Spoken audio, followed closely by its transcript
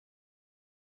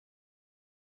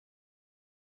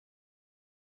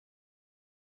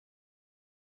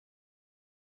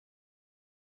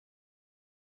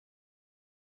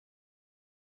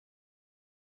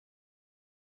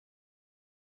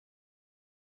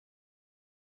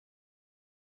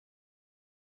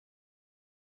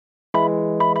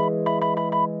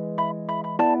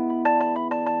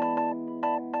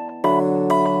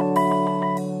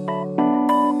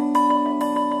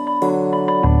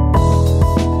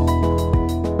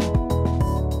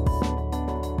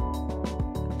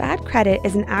credit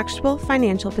is an actual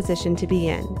financial position to be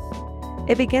in.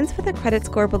 It begins with a credit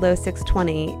score below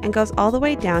 620 and goes all the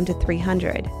way down to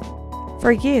 300.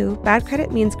 For you, bad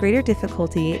credit means greater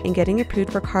difficulty in getting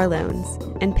approved for car loans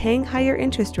and paying higher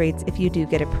interest rates if you do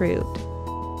get approved.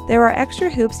 There are extra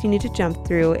hoops you need to jump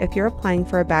through if you're applying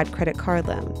for a bad credit car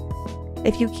loan.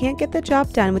 If you can't get the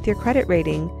job done with your credit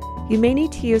rating, you may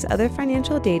need to use other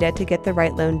financial data to get the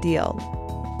right loan deal.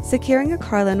 Securing a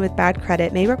car loan with bad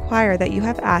credit may require that you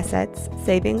have assets,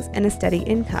 savings, and a steady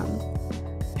income.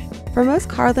 For most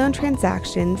car loan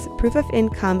transactions, proof of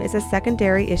income is a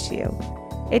secondary issue.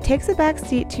 It takes a back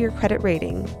seat to your credit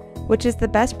rating, which is the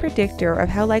best predictor of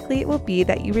how likely it will be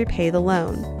that you repay the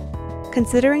loan.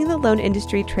 Considering the loan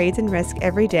industry trades in risk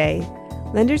every day,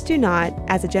 lenders do not,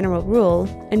 as a general rule,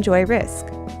 enjoy risk.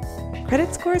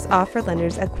 Credit scores offer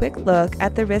lenders a quick look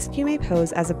at the risk you may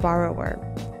pose as a borrower.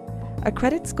 A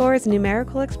credit score is a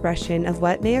numerical expression of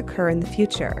what may occur in the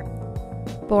future.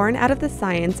 Born out of the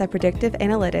science of predictive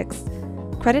analytics,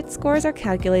 credit scores are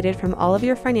calculated from all of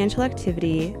your financial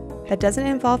activity that doesn't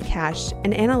involve cash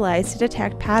and analyzed to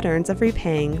detect patterns of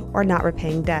repaying or not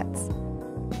repaying debts.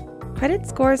 Credit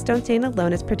scores don't stand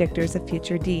alone as predictors of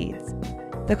future deeds.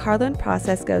 The car loan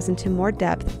process goes into more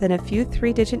depth than a few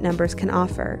three-digit numbers can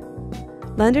offer.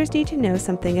 Lenders need to know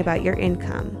something about your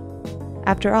income.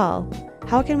 After all,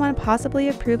 how can one possibly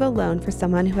approve a loan for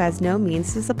someone who has no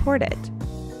means to support it?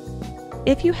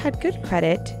 If you had good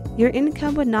credit, your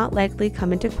income would not likely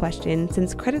come into question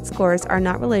since credit scores are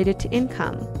not related to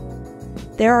income.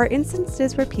 There are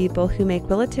instances where people who make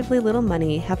relatively little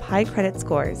money have high credit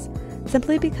scores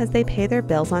simply because they pay their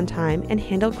bills on time and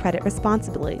handle credit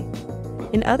responsibly.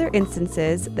 In other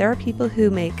instances, there are people who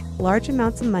make large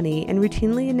amounts of money and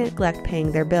routinely neglect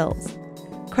paying their bills.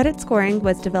 Credit scoring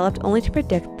was developed only to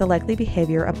predict the likely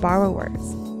behavior of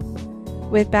borrowers.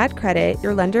 With bad credit,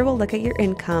 your lender will look at your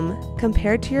income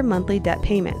compared to your monthly debt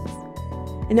payments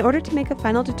in order to make a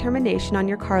final determination on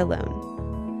your car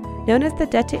loan. Known as the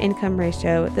debt-to-income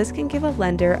ratio, this can give a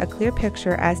lender a clear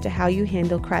picture as to how you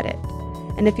handle credit,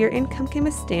 and if your income can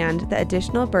withstand the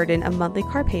additional burden of monthly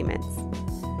car payments.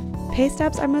 Pay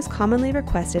stubs are most commonly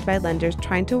requested by lenders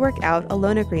trying to work out a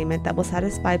loan agreement that will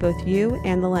satisfy both you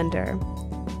and the lender.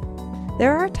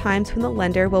 There are times when the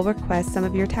lender will request some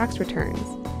of your tax returns.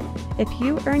 If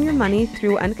you earn your money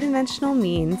through unconventional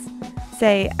means,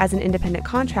 say as an independent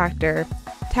contractor,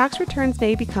 tax returns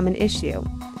may become an issue.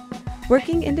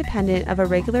 Working independent of a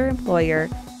regular employer,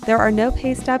 there are no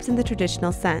pay stubs in the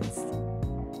traditional sense.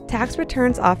 Tax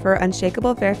returns offer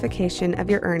unshakable verification of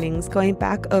your earnings going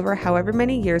back over however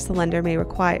many years the lender may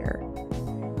require.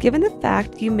 Given the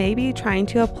fact you may be trying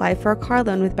to apply for a car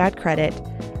loan with bad credit,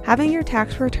 having your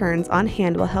tax returns on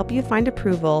hand will help you find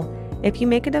approval if you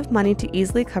make enough money to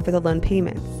easily cover the loan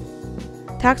payments.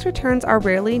 Tax returns are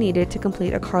rarely needed to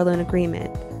complete a car loan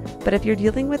agreement, but if you're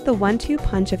dealing with the 1-2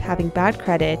 punch of having bad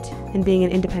credit and being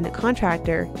an independent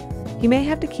contractor, you may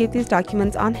have to keep these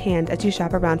documents on hand as you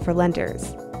shop around for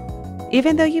lenders.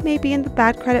 Even though you may be in the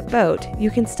bad credit boat, you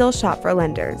can still shop for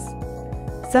lenders.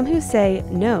 Some who say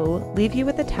no leave you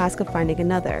with the task of finding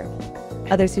another.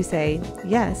 Others who say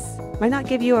yes might not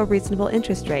give you a reasonable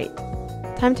interest rate.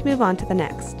 Time to move on to the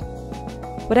next.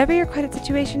 Whatever your credit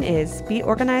situation is, be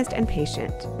organized and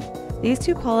patient. These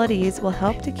two qualities will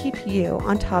help to keep you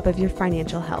on top of your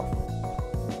financial health.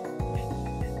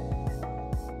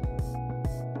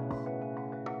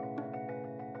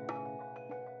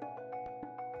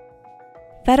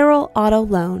 Federal Auto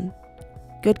Loan.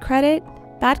 Good credit,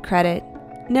 bad credit,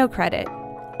 no credit,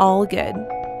 all good.